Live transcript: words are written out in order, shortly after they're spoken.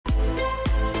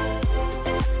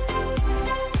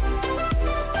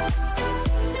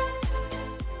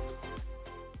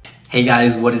Hey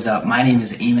guys, what is up? My name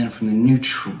is Eamonn from the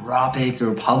Nootropic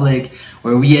Republic,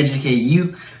 where we educate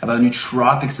you about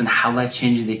nootropics and how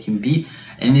life-changing they can be.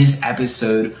 In this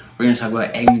episode, we're going to talk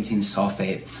about Agmatine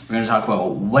sulfate. We're going to talk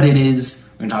about what it is.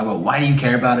 We're going to talk about why do you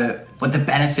care about it, what the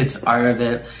benefits are of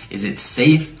it, is it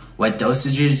safe, what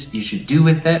dosages you should do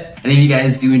with it. And if you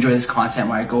guys do enjoy this content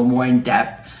where I go more in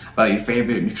depth about your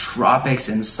favorite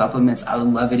nootropics and supplements, I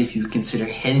would love it if you would consider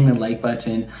hitting the like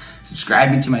button,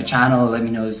 subscribing to my channel. Let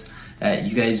me know that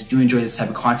you guys do enjoy this type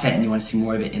of content and you want to see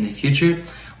more of it in the future.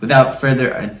 Without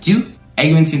further ado,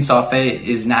 Agmatine sulfate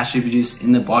is naturally produced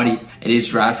in the body. It is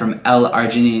derived from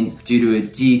L-arginine due to a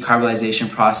decarbonization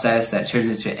process that turns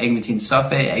into Agmatine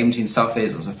sulfate. Agmatine sulfate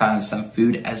is also found in some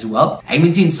food as well.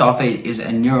 Agmatine sulfate is a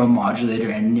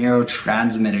neuromodulator and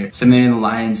neurotransmitter, similar to the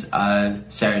lines of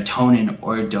serotonin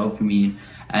or dopamine.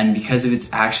 And because of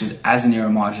its actions as a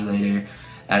neuromodulator,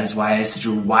 that is why it has such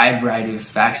a wide variety of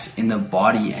effects in the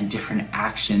body and different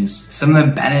actions. Some of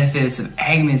the benefits of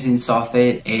Agmatine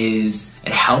sulfate is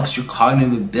it helps your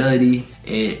cognitive ability,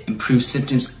 it improves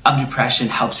symptoms of depression,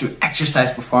 helps your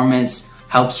exercise performance,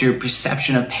 helps your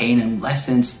perception of pain and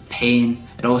lessens pain.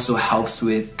 It also helps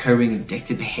with curbing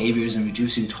addictive behaviors and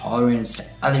reducing tolerance to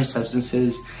other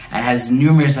substances, and has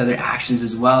numerous other actions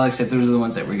as well, except those are the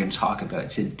ones that we're going to talk about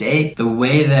today. The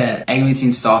way that Agmatine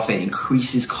sulfate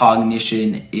increases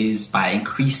cognition is by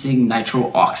increasing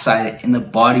nitric oxide in the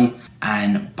body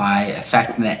and by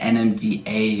affecting the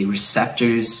NMDA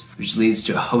receptors, which leads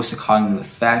to a host of cognitive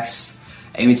effects.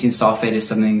 Agmatine sulfate is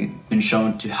something been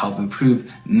shown to help improve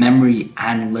memory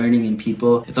and learning in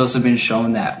people. It's also been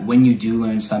shown that when you do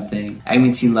learn something,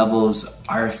 agmatine levels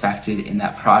are affected in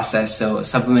that process. So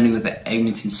supplementing with the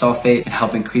Agmatine sulfate can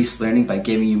help increase learning by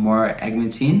giving you more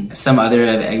agmatine. Some other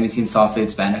of Agmatine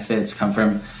sulfate's benefits come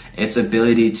from its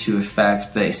ability to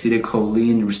affect the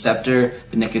acetylcholine receptor,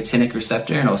 the nicotinic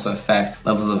receptor, and also affect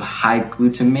levels of high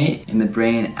glutamate in the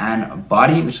brain and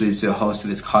body, which leads to a host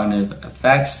of its cognitive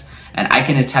effects. And I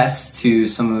can attest to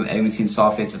some of Agmatine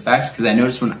sulfate's effects because I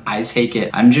notice when I take it,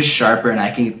 I'm just sharper and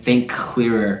I can think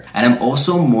clearer. And I'm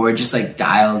also more just like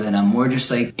dialed and I'm more just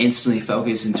like instantly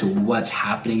focused into what's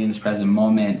happening in this present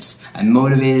moment. I'm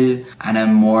motivated and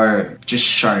I'm more just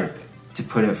sharp, to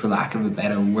put it for lack of a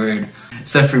better word.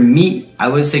 So for me, I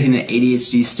was taking an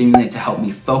ADHD stimulant to help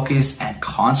me focus and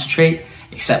concentrate.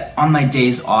 Except on my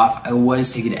days off, I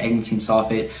was taking Agmatine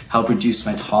sulfate to help reduce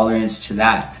my tolerance to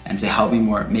that and to help me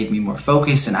make me more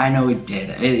focused. And I know it did.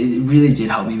 It really did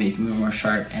help me make me more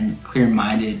sharp and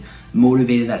clear-minded,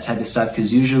 motivated, that type of stuff.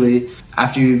 Because usually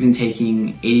after you've been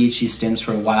taking ADHD stims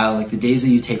for a while, like the days that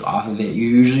you take off of it,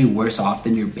 you're usually worse off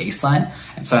than your baseline.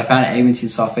 And so I found Agmatine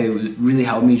sulfate would really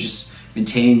help me just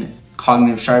maintain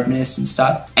cognitive sharpness and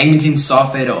stuff. Agmatine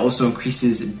sulfate also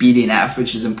increases BDNF,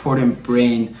 which is important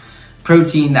brain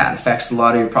protein that affects a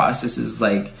lot of your processes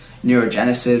like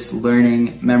neurogenesis,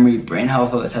 learning, memory, brain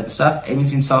health, all that type of stuff.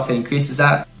 Agmatine sulfate increases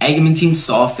that. Agmatine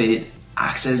sulfate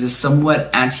acts as a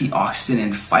somewhat antioxidant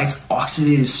and fights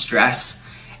oxidative stress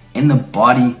in the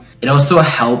body. It also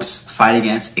helps fight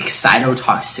against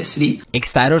excitotoxicity.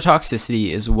 Excitotoxicity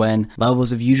is when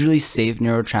levels of usually safe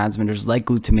neurotransmitters like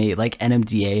glutamate, like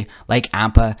NMDA, like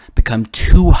AMPA become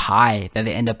too high that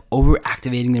they end up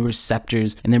overactivating the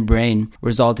receptors in the brain,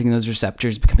 resulting in those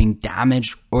receptors becoming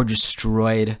damaged or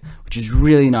destroyed, which is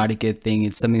really not a good thing.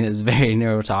 It's something that's very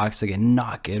neurotoxic and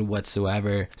not good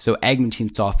whatsoever. So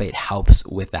Agmatine sulfate helps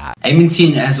with that.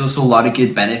 Agmatine has also a lot of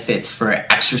good benefits for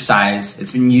exercise.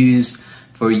 It's been used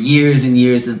for years and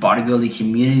years in the bodybuilding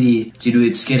community due to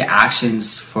its good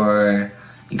actions for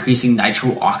increasing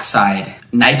nitric oxide.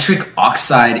 Nitric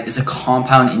oxide is a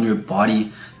compound in your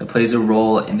body that plays a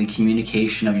role in the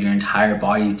communication of your entire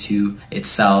body to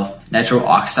itself. Nitric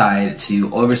oxide, to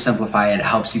oversimplify it,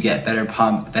 helps you get better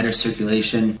pump, better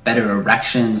circulation, better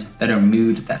erections, better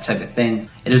mood, that type of thing.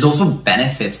 It has also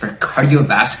benefits for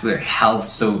cardiovascular health,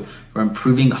 so for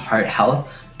improving heart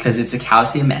health, because it's a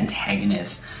calcium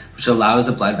antagonist, which allows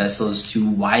the blood vessels to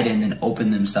widen and open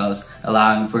themselves,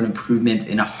 allowing for an improvement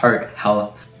in heart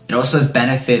health. It also has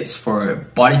benefits for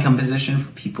body composition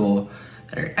for people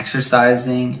that are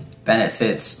exercising,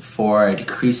 benefits for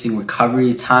decreasing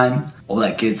recovery time, all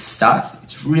that good stuff.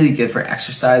 It's really good for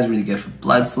exercise, really good for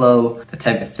blood flow, that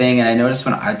type of thing. And I noticed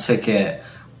when I took it,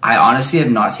 I honestly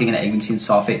have not taken Agmatine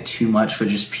sulfate too much for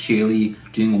just purely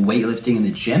doing weightlifting in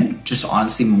the gym, just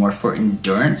honestly more for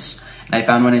endurance. And I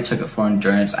found when I took it for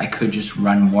endurance, I could just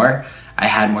run more. I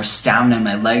had more stamina in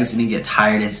my legs, didn't get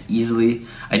tired as easily.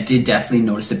 I did definitely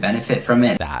notice a benefit from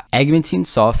it. That Agmatine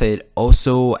sulfate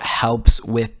also helps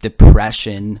with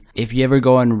depression. If you ever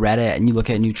go on Reddit and you look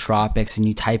at nootropics and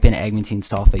you type in Agmatine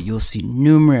sulfate, you'll see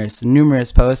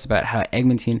numerous posts about how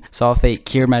Agmatine sulfate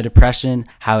cured my depression,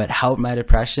 how it helped my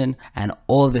depression, and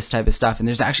all of this type of stuff. And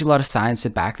there's actually a lot of science to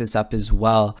back this up as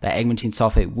well, that Agmatine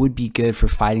sulfate would be good for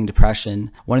fighting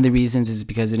depression. One of the reasons is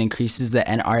because it increases the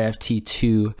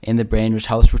NRF2 in the brain, which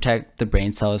helps protect the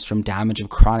brain cells from damage of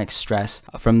chronic stress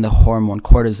from the hormone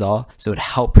cortisol. So it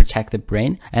helps protect the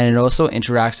brain, and it also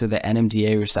interacts with the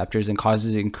NMDA receptors and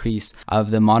causes an increase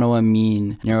of the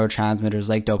monoamine neurotransmitters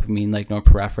like dopamine, like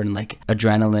norepinephrine, like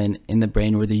adrenaline in the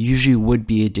brain, where there usually would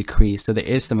be a decrease. So there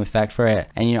is some effect for it.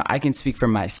 And you know, I can speak for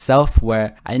myself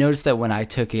where I noticed that when I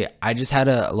took it, I just had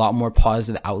a lot more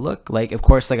positive outlook. Like, of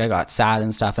course, like I got sad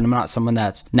and stuff, and I'm not someone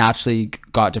that's naturally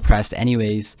got depressed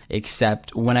anyways,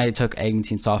 except when I took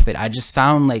Agmatine sulfate, I just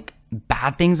found like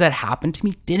bad things that happened to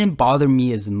me didn't bother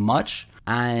me as much.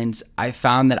 And I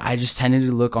found that I just tended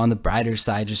to look on the brighter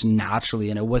side just naturally,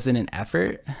 and it wasn't an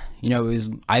effort. You know, it was,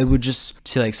 I would just,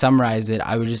 to like summarize it,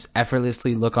 I would just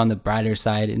effortlessly look on the brighter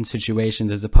side in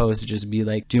situations, as opposed to just be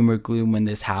like doom or gloom when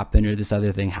this happened or this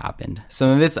other thing happened.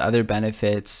 Some of its other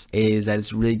benefits is that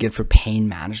it's really good for pain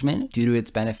management due to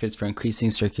its benefits for increasing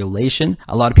circulation.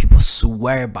 A lot of people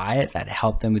swear by it, that it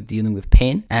helped them with dealing with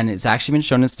pain. And it's actually been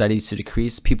shown in studies to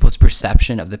decrease people's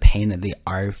perception of the pain that they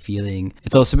are feeling.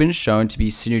 It's also been shown to be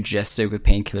synergistic with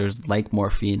painkillers like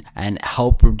morphine and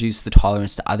help reduce the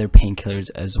tolerance to other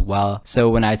painkillers as well. So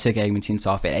when I took Agmatine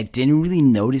sulfate, I didn't really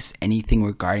notice anything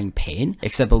regarding pain,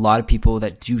 except a lot of people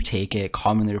that do take it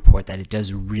commonly report that it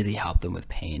does really help them with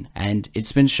pain. And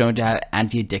it's been shown to have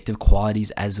anti-addictive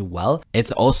qualities as well.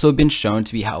 It's also been shown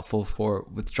to be helpful for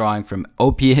withdrawing from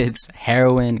opiates,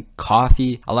 heroin,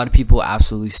 coffee. A lot of people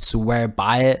absolutely swear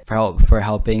by it for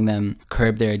helping them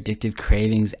curb their addictive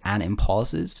cravings and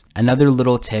impulses. Another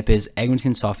little tip is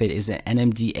Agmatine sulfate is an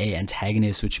NMDA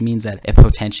antagonist, which means that it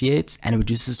potentiates and it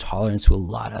reduces tolerance to a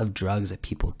lot of drugs that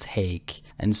people take.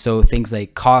 And so things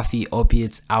like coffee,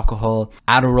 opiates, alcohol,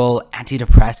 Adderall,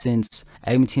 antidepressants,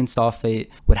 Agmatine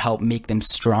sulfate would help make them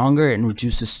stronger and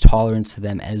reduces tolerance to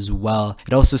them as well.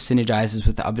 It also synergizes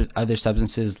with other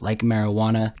substances like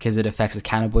marijuana because it affects the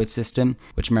cannabinoid system,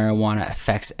 which marijuana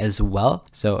affects as well.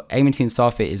 So Agmatine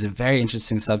sulfate is a very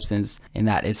interesting substance in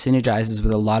that it synergizes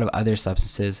with a lot of other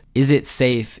substances. Is it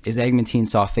safe? Is Agmatine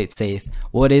sulfate safe?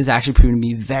 Well, it is actually proven to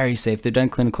be very safe. They've done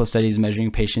clinical studies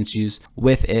measuring patients' use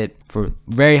with it for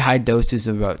very high doses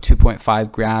of about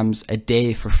 2.5 grams a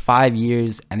day for 5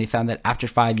 years, and they found that after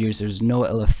 5 years, there's no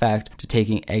ill effect to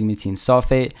taking Agmatine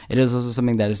sulfate. It is also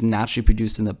something that is naturally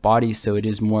produced in the body, so it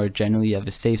is more generally of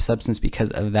a safe substance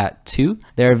because of that too.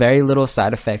 There are very little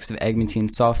side effects of Agmatine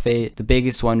sulfate. The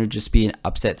biggest one would just be an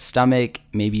upset stomach,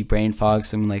 maybe brain fog,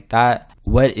 something like that.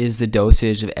 What is the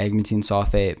dosage of Agmatine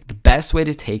sulfate? The best way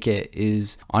to take it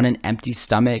is on an empty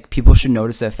stomach. People should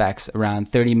notice the effects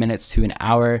around 30 minutes to an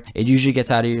hour. It usually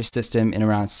gets out of your system in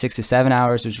around 6 to 7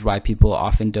 hours, which is why people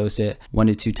often dose it 1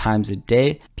 to 2 times a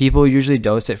day. People usually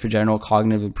dose it for general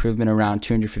cognitive improvement around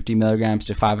 250 milligrams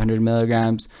to 500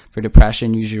 milligrams. For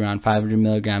depression, usually around 500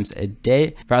 milligrams a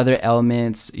day. For other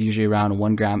elements, usually around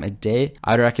 1 gram a day.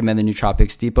 I would recommend the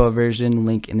Nootropics Depot version,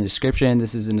 link in the description.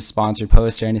 This isn't a sponsored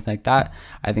post or anything like that.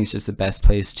 I think it's just the best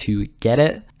place to get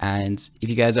it. And if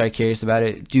you guys are curious about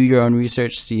it, do your own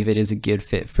research, see if it is a good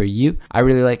fit for you. I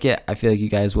really like it. I feel like you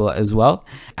guys will as well.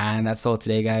 And that's all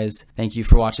today, guys. Thank you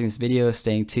for watching this video,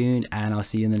 staying tuned, and I'll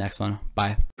see you in the next one.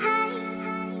 Bye.